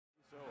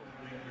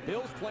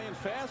Bill's playing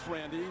fast,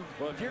 Randy.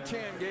 Well, if you're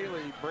Chan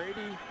Gailey,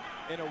 Brady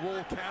in a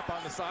wool cap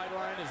on the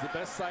sideline is the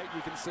best sight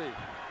you can see.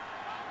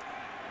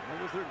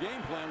 That was their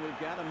game plan. We've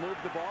got to move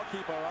the ball,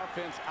 keep our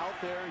offense out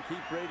there, and keep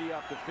Brady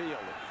off the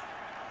field.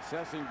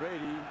 Assessing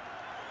Brady,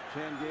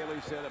 Chan Gailey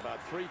said about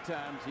 3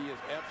 times he is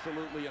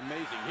absolutely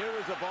amazing. Here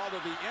is a ball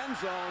to the end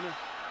zone.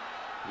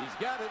 He's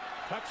got it.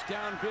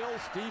 Touchdown, Bill.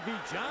 Stevie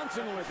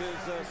Johnson with his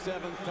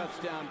 7th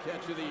touchdown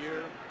catch of the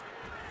year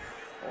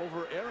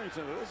over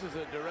Arrington. This is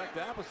a direct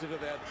opposite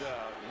of that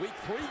week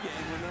 3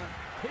 game when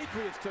the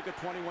Patriots took a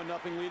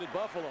 21-0 lead at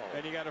Buffalo.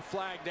 And you got a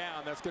flag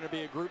down. That's going to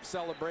be a group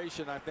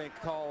celebration, I think.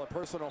 Call a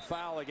personal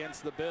foul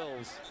against the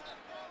Bills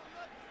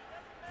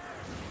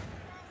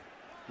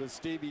with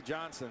Stevie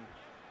Johnson.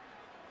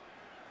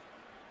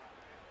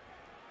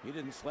 He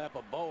didn't slap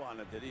a bow on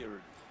it, did he?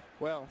 Or...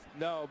 Well,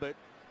 no, but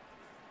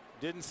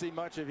didn't see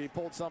much if he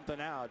pulled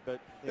something out. But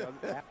you know,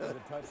 after the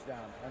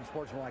touchdown,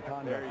 unsportsmanlike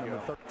conduct, number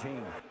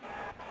 13.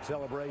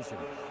 Celebration.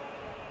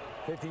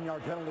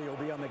 15-yard penalty will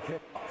be on the kickoff.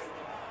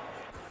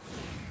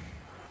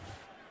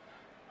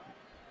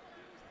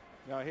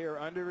 Now here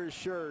under his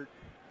shirt,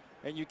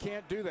 and you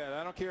can't do that.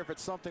 I don't care if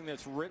it's something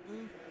that's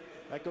written.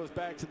 That goes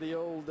back to the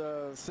old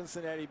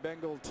Cincinnati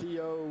Bengal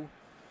T.O.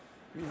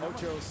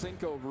 Ocho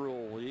Cinco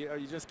rule.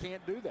 You just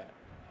can't do that.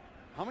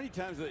 How many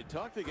times do they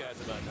talk to guys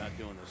about not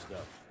doing this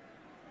stuff?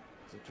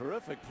 It's a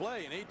terrific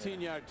play, an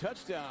 18-yard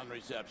touchdown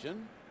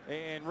reception.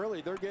 And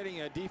really, they're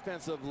getting a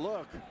defensive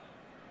look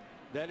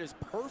that is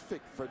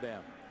perfect for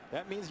them.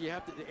 That means you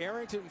have to,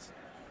 Arrington's,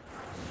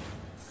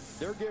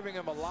 they're giving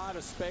him a lot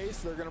of space.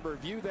 They're going to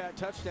review that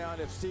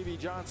touchdown if Stevie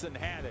Johnson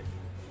had it.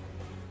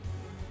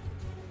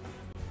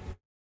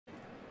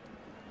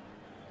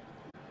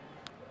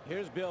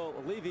 Here's Bill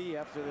Levy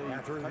after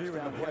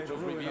reviewing the play, the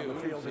ruling on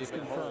the field is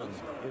confirmed.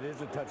 It is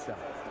a touchdown.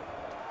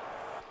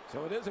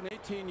 So it is an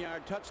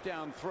 18-yard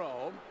touchdown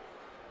throw.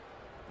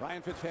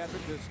 Ryan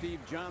Fitzpatrick to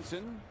Steve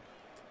Johnson.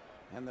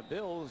 And the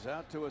Bills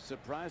out to a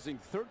surprising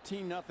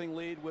 13-0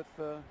 lead with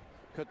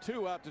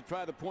Katu out to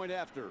try the point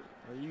after.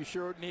 Well, you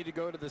sure need to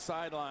go to the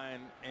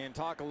sideline and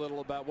talk a little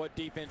about what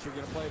defense you're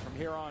going to play from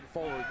here on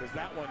forward, because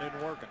that one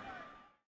isn't working.